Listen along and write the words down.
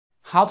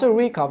how to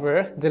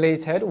recover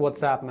deleted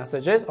WhatsApp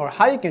messages, or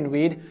how you can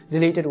read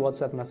deleted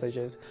WhatsApp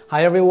messages.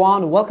 Hi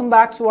everyone, welcome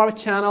back to our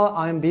channel.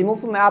 I am Bimal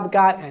from App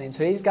Guide, and in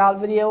today's guide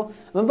video,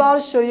 I'm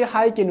about to show you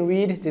how you can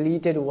read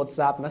deleted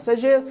WhatsApp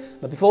messages.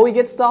 But before we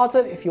get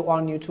started, if you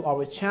are new to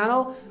our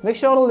channel, make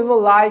sure to leave a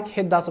like,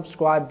 hit that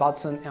subscribe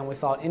button, and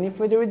without any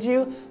further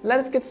ado,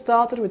 let's get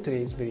started with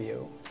today's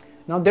video.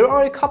 Now there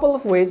are a couple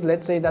of ways.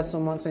 Let's say that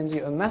someone sends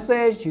you a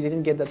message, you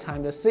didn't get the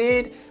time to see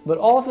it, but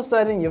all of a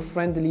sudden your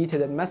friend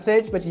deleted that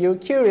message, but you're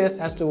curious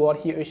as to what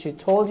he or she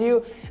told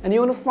you and you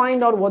want to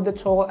find out what they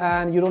told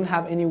and you don't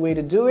have any way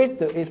to do it.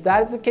 If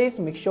that is the case,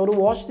 make sure to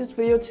watch this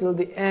video till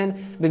the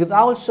end because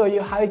I will show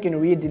you how you can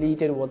read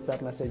deleted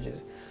WhatsApp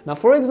messages. Now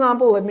for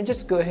example, let me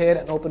just go ahead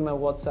and open my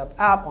WhatsApp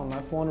app on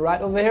my phone right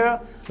over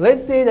here.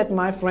 Let's say that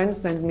my friend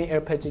sends me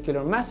a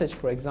particular message,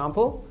 for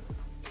example.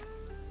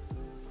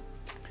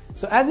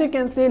 So as you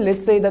can see,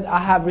 let's say that I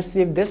have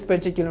received this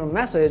particular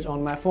message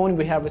on my phone.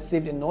 We have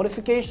received the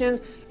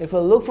notifications. If we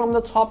look from the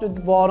top to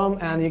the bottom,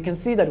 and you can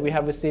see that we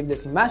have received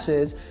this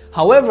message.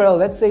 However,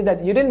 let's say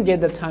that you didn't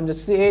get the time to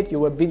see it, you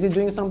were busy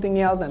doing something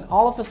else, and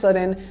all of a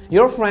sudden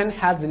your friend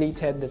has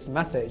deleted this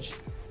message.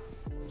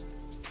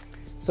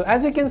 So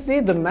as you can see,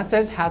 the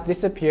message has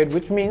disappeared,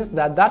 which means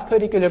that that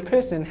particular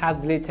person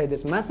has deleted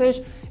this message.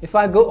 If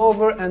I go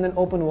over and then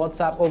open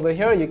WhatsApp over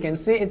here, you can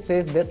see it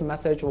says this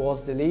message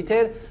was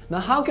deleted. Now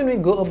how can we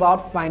go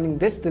about finding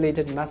this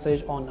deleted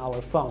message on our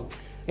phone?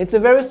 It's a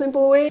very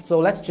simple way, so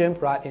let's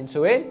jump right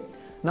into it.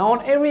 Now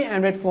on every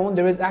Android phone,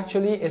 there is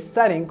actually a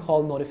setting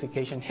called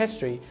notification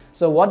history.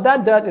 So what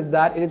that does is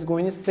that it is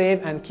going to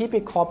save and keep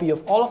a copy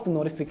of all of the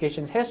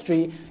notification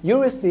history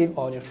you receive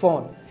on your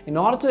phone. In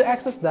order to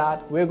access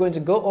that, we're going to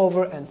go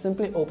over and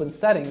simply open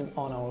settings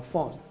on our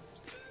phone.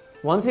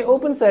 Once you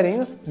open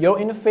settings, your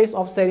interface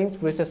of settings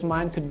versus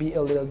mine could be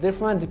a little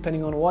different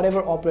depending on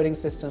whatever operating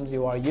systems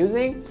you are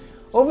using.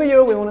 Over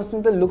here, we want to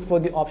simply look for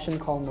the option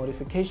called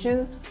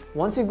notifications.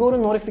 Once you go to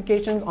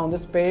notifications on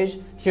this page,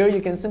 here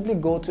you can simply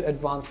go to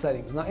advanced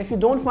settings. Now, if you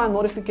don't find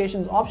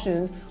notifications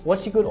options,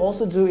 what you could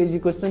also do is you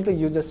could simply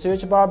use the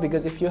search bar,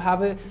 because if you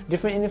have a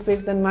different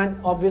interface than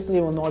mine, obviously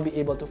you will not be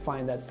able to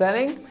find that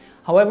setting.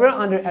 However,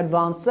 under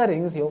advanced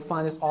settings, you'll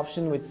find this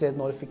option which says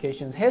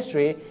notifications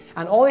history,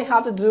 and all you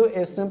have to do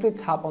is simply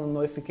tap on the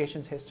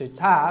notifications history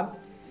tab.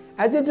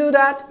 As you do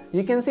that,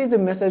 you can see the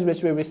message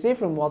which we received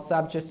from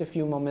WhatsApp just a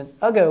few moments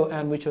ago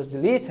and which was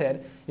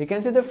deleted. You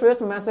can see the first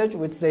message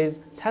which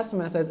says test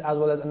message, as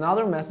well as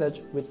another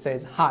message which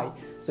says hi.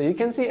 So you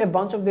can see a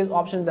bunch of these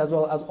options as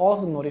well as all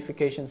of the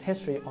notifications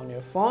history on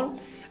your phone.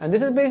 And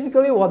this is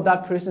basically what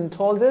that person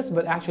told us,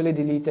 but actually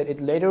deleted it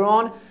later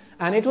on.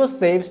 And it was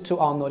saved to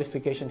our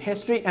notification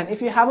history, and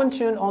if you haven't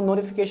turned on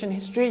notification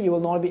history, you will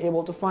not be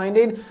able to find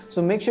it.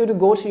 So make sure to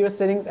go to your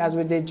settings as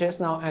we did just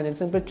now and then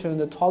simply turn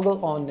the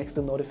toggle on next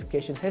to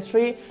notification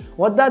history.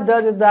 What that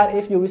does is that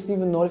if you receive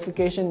a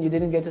notification, you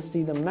didn't get to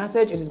see the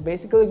message, it is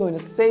basically going to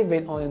save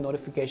it on your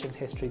notifications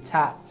history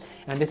tab.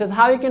 And this is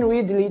how you can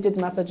read deleted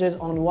messages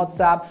on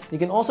WhatsApp. You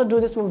can also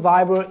do this with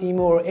Viber,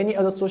 Imo, or any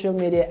other social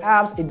media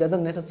apps. It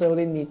doesn't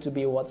necessarily need to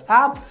be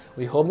WhatsApp.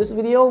 We hope this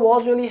video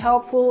was really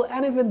helpful,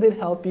 and if it did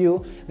help you,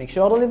 make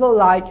sure to leave a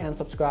like and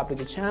subscribe to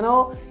the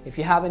channel. If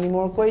you have any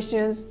more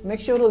questions, make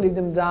sure to leave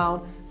them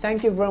down.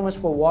 Thank you very much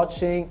for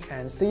watching,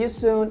 and see you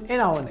soon in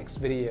our next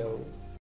video.